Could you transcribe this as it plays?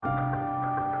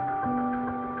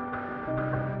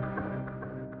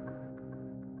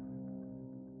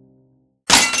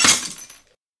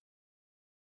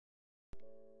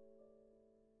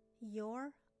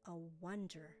You're a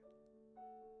wonder.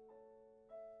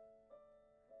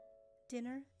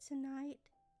 Dinner tonight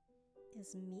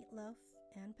is meatloaf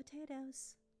and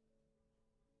potatoes.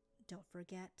 Don't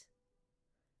forget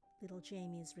little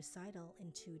Jamie's recital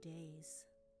in 2 days.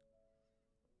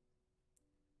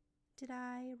 Did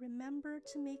I remember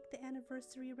to make the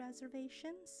anniversary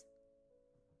reservations?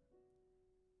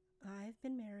 I've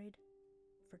been married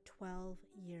for 12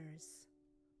 years.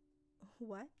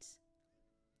 What?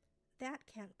 That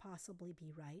can't possibly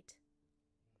be right.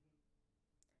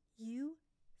 You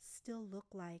still look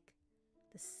like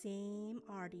the same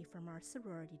Artie from our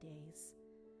sorority days,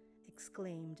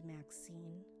 exclaimed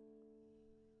Maxine.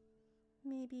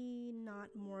 Maybe not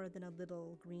more than a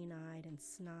little green-eyed and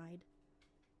snide.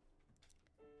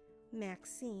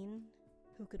 Maxine,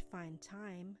 who could find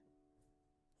time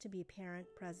to be parent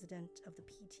president of the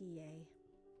PTA,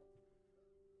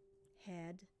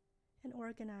 head and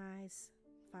organize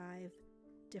 5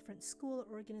 different school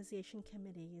organization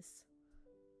committees,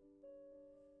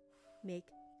 make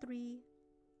 3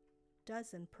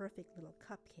 dozen perfect little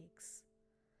cupcakes,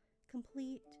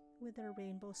 complete with their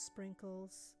rainbow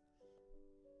sprinkles,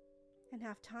 and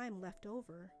have time left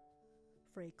over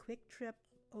for a quick trip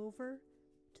over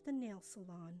to the nail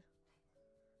salon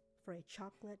for a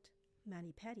chocolate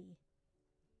mani-pedi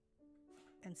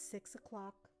and 6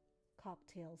 o'clock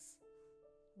cocktails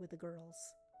with the girls.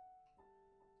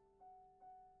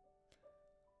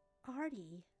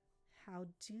 Artie, how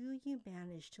do you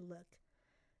manage to look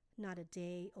not a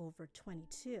day over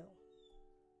 22?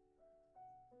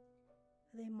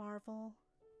 They marvel.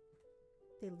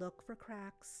 They look for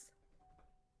cracks.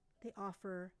 They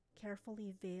offer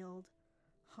carefully veiled,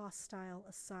 hostile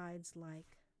asides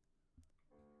like,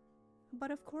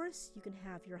 "But of course you can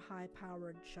have your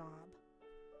high-powered job.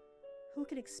 Who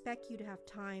could expect you to have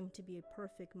time to be a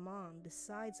perfect mom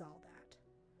besides all that?"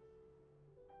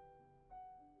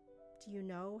 Do you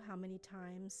know how many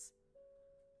times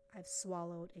I've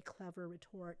swallowed a clever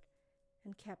retort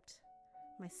and kept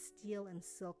my steel and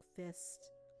silk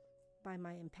fist by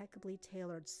my impeccably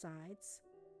tailored sides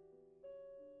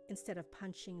instead of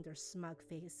punching their smug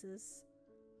faces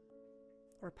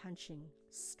or punching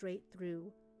straight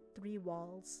through 3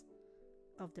 walls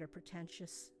of their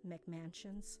pretentious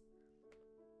McMansions?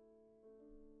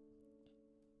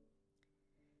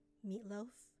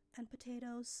 Meatloaf and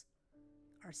potatoes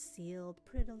are sealed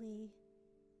prettily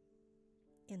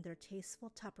in their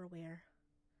tasteful Tupperware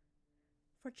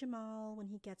for Jamal when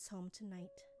he gets home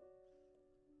tonight.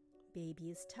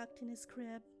 Baby is tucked in his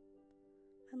crib,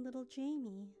 and little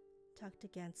Jamie tucked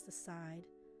against the side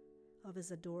of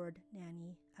his adored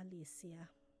nanny, Alicia.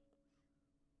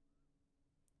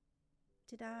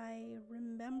 Did I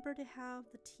remember to have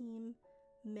the team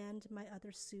mend my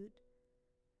other suit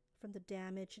from the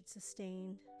damage it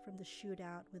sustained from the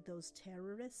shootout with those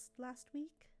terrorists last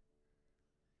week?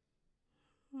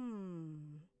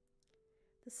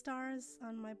 The stars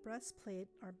on my breastplate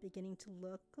are beginning to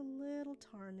look a little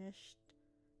tarnished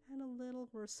and a little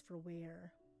worse for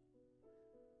wear.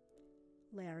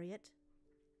 Lariat,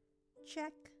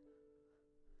 check.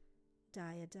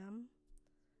 Diadem,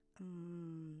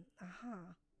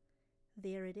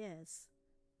 there it is.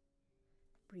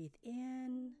 Breathe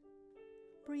in,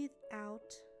 breathe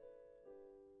out.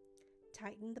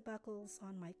 Tighten the buckles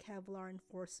on my Kevlar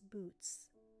enforced boots.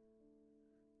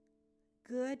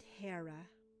 Good Hera,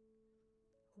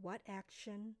 what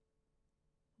action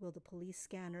will the police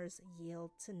scanners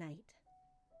yield tonight?